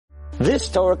This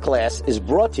Torah class is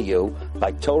brought to you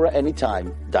by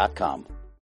TorahAnytime.com.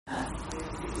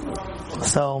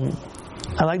 So,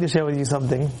 I'd like to share with you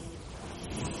something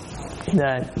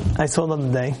that I saw the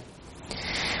other day.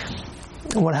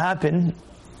 What happened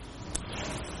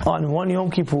on one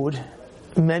Yom Kippur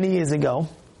many years ago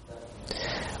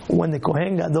when the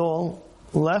Kohen Gadol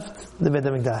left the Beit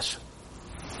HaMikdash.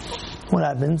 What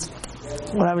happens?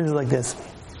 What happens is like this.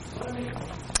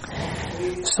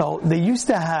 So they used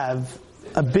to have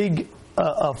a big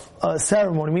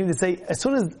ceremony, meaning to say, as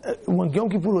soon as when Yom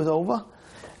Kippur was over,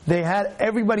 they had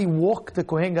everybody walk the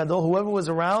Kohen Gadol, whoever was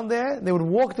around there, they would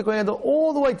walk the Kohen Gadol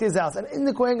all the way to his house. And in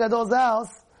the Kohen Gadol's house,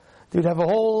 they would have a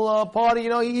whole party,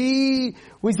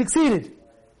 we succeeded.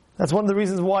 That's one of the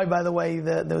reasons why, by the way,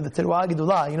 the Teruah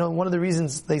Gedulah, one of the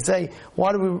reasons they say,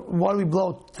 why do we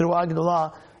blow Teruah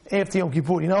Gedulah after Yom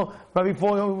Kippur, right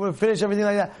before we finish everything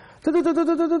like that. Right, you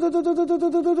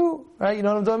know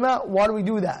what I'm talking about? Why do we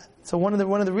do that? So one of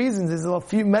the reasons is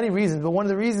many reasons, but one of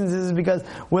the reasons is because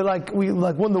we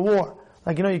won the war.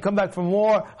 You come back from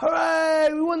war,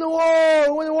 hooray! We won the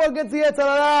war against the Yetzer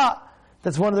Hara.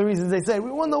 That's one of the reasons they say,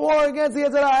 we won the war against the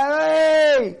Yetzer Hara,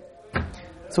 hooray!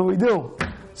 That's what we do.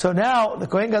 So now the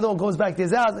Kohen Gadol goes back to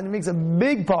his house and he makes a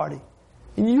big party.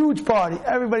 A huge party.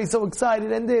 Everybody's so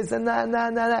excited and this and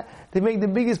that. They make the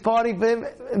biggest party for him.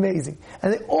 Amazing.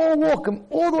 And they all walk him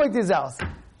all the way to his house.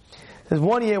 There's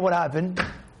one year what happened.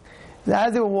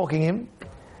 As they were walking him,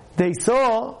 they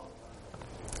saw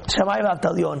Shammai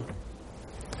v'Avtalyon.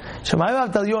 Shammai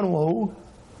v'Avtalyon were who?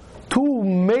 Two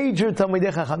major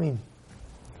Talmidei Chachamim.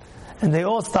 And they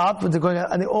all stopped with the Kohen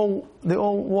Gadol, and they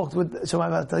all walked with Shammai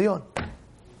v'Avtalyon.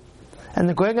 And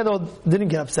the Kohen Gadol didn't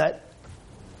get upset.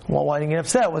 Well, why didn't you get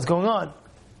upset? What's going on?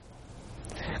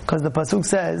 Because the pasuk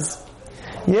says,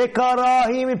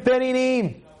 Yekarahim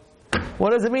mipeninim. What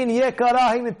does it mean?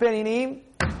 Yekarahim mipeninim.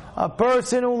 A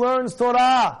person who learns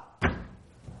Torah.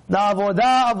 The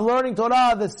avodah of learning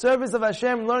Torah, the service of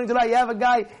Hashem, learning Torah. You have a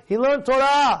guy, he learned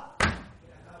Torah.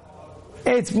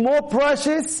 It's more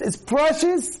precious, it's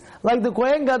precious, like the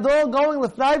Kohen Gadol going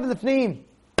with knife and the fneim.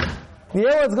 You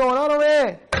hear what's going on over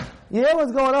here? You hear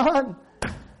what's going on?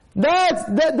 They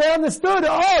understood.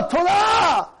 Oh,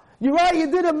 Torah! You're right,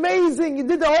 you did amazing. You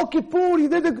did the whole Kippur, you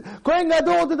did the Kohen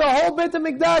Gadol, did the whole Beit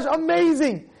HaMikdash,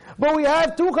 amazing. But we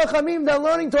have two Chachamim that are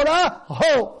learning Torah.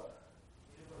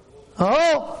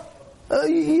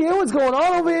 You hear what's going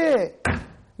on over here?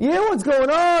 You hear what's going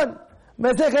on?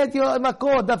 Masechet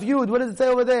Makot, Daf Yud, what does it say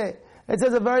over there? It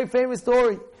says a very famous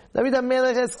story. David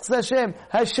HaMelech asks Hashem,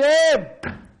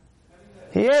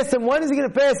 he asked him, when is he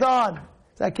going to pass on?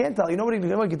 I can't tell you. Nobody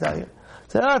can tell you.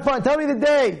 So, all right, fine. Tell me the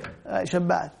day. All right,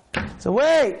 Shabbat. So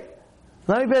wait.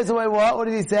 Let me pass away what? What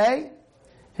did he say?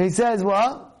 He says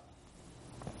what?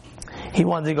 He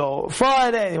wanted to go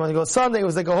Friday. He wanted to go Sunday. It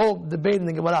was like a whole debate in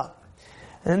the Gemara.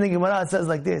 And then the Gemara says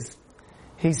like this.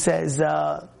 He says,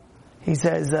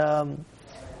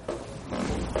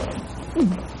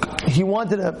 he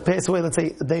wanted to pass away, let's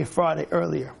say, a day Friday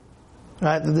earlier.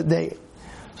 Right? The day.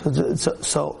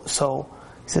 So,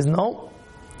 he says, no.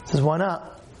 He says, why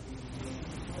not?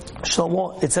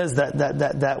 Shlomo, it says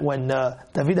that when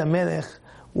David HaMelech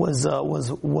was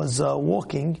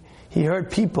walking, he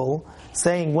heard people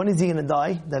saying, when is he going to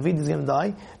die? David is going to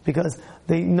die, because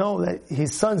they know that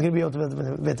his son's going to be able to build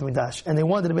the Beit HaMikdash, and they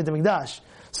wanted the Beit HaMikdash.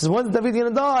 So when is David going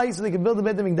to die, so they can build the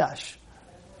Beit HaMikdash?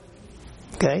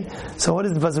 Okay, so what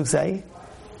does the pasuk say?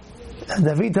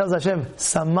 David tells Hashem,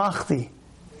 Samachti,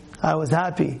 I was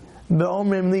happy.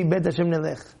 Be'omrim li Bet Hashem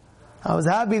nelech. I was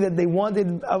happy that they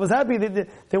wanted Beit HaMikdash.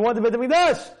 They wanted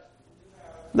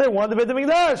Beit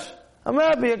HaMikdash. I'm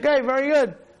happy, okay, very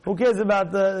good. Who cares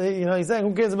about he's saying,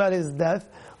 who cares about his death?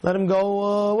 Let him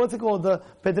go, the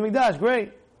Beit HaMikdash,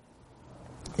 great.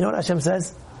 You know what Hashem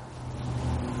says?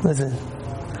 Listen.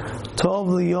 Tov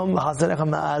liyom b'chasarecha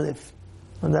ma'alif.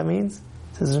 What that means?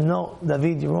 He says, no,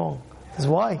 David, you're wrong. He says,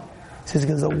 why? He says,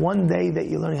 because the one day that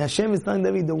you're learning, Hashem is telling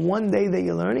David, the one day that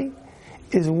you're learning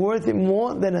is worth it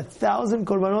more than 1,000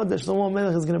 korbanot that Shlomo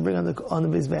HaMelech is going to bring on the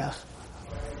Mizbeach.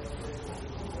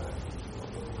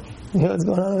 You know what's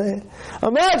going on over here?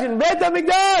 Imagine, Beit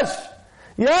HaMikdash!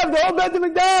 You have the whole Beit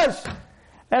HaMikdash!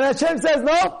 And Hashem says,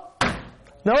 nope.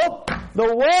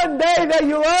 The one day that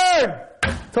you learn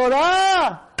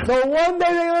Torah, the one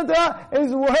day that you learn Torah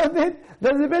is worth it.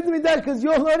 That's the Beit HaMikdash, because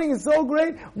your learning is so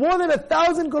great, more than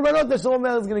 1,000 korbanot that Shlomo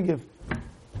HaMelech is going to give.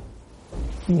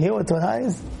 You hear what Torah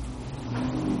is?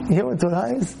 You hear what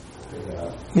Torah is?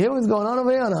 You hear what's going on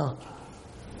over here or no?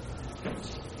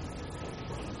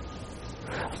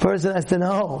 A person has to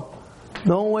know.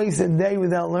 Don't waste a day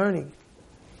without learning.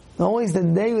 Don't waste a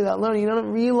day without learning. You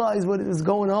don't realize what is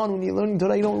going on when you're learning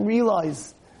Torah. You don't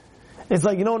realize. It's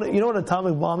like, you know what an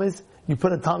atomic bomb is? You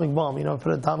put an atomic bomb,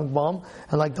 put an atomic bomb,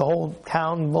 and like the whole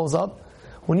town blows up.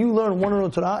 When you learn one of the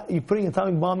Torah, you're putting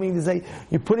atomic bomb, meaning to say,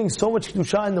 you're putting so much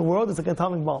kedusha in the world, it's like an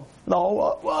atomic bomb. The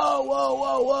whole,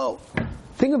 whoa.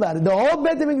 Think about it. The whole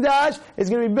Beit HaMikdash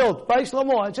is going to be built by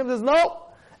Shlomo. Hashem says, no,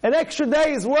 an extra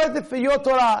day is worth it for your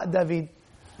Torah, David.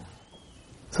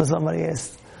 So somebody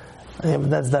asked, yeah,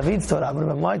 but that's David's Torah, but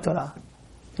about my Torah.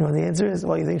 You know what the answer is?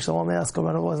 Well, you think Shlomo Melech's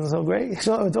Korbanot wasn't so great?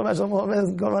 Shlomo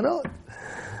Melech's Korbanot.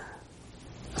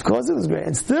 Of course it was great.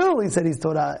 And still he said he's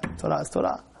Torah. Torah is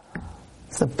Torah.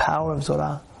 It's the power of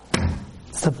Torah.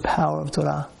 It's the power of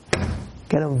Torah.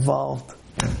 Get involved.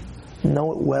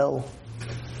 Know it well.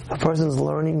 If a person's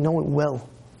learning, know it well.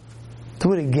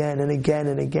 Do it again and again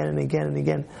and again and again and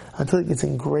again until it gets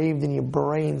engraved in your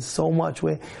brain so much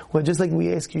where just like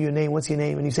we ask you your name, what's your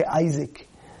name? And you say Isaac.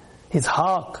 It's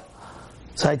Hawk.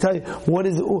 So I tell you, what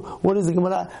is the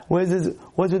Gemara? What's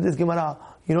with this Gemara?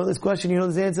 You know this question, you know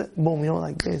this answer? Boom, you know it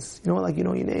like this. You know it like you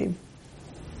know your name.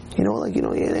 You know it like you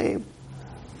know your name.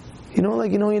 You know it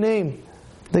like you know your name.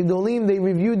 The Gedolim, they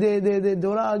reviewed the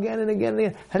Torah again and again and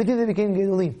again. How do you think they became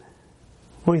Gedolim?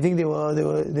 What do you think they were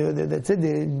that's it,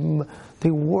 they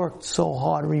worked so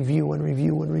hard, review and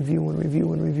review and review and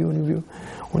review and review and review.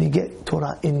 When you get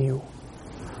Torah in you,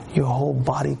 your whole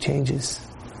body changes.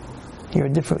 You're a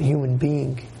different human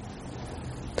being.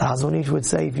 The Chazon Ish would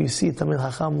say, if you see a Talmid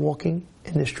Chacham walking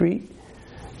in the street,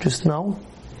 just know,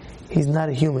 he's not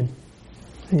a human.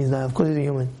 And he's not, of course he's a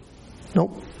human.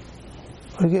 Nope.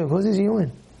 Okay, of course he's a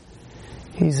human.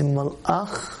 He's a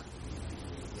malach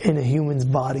in a human's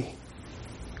body.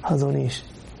 Chazon Ish.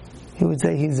 He would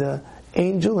say he's an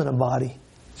angel in a body.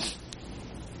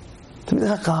 Talmid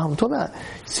Chacham, talking about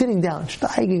sitting down,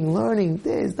 steiging, learning,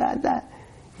 this, that.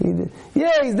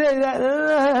 Yeah, he's there, that.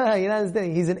 No. You're not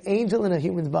understanding. He's an angel in a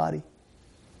human's body.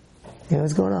 You know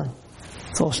what's going on?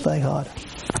 It's all steig hard.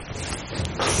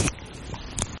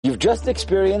 You've just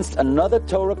experienced another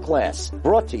Torah class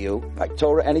brought to you by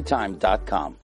TorahAnytime.com.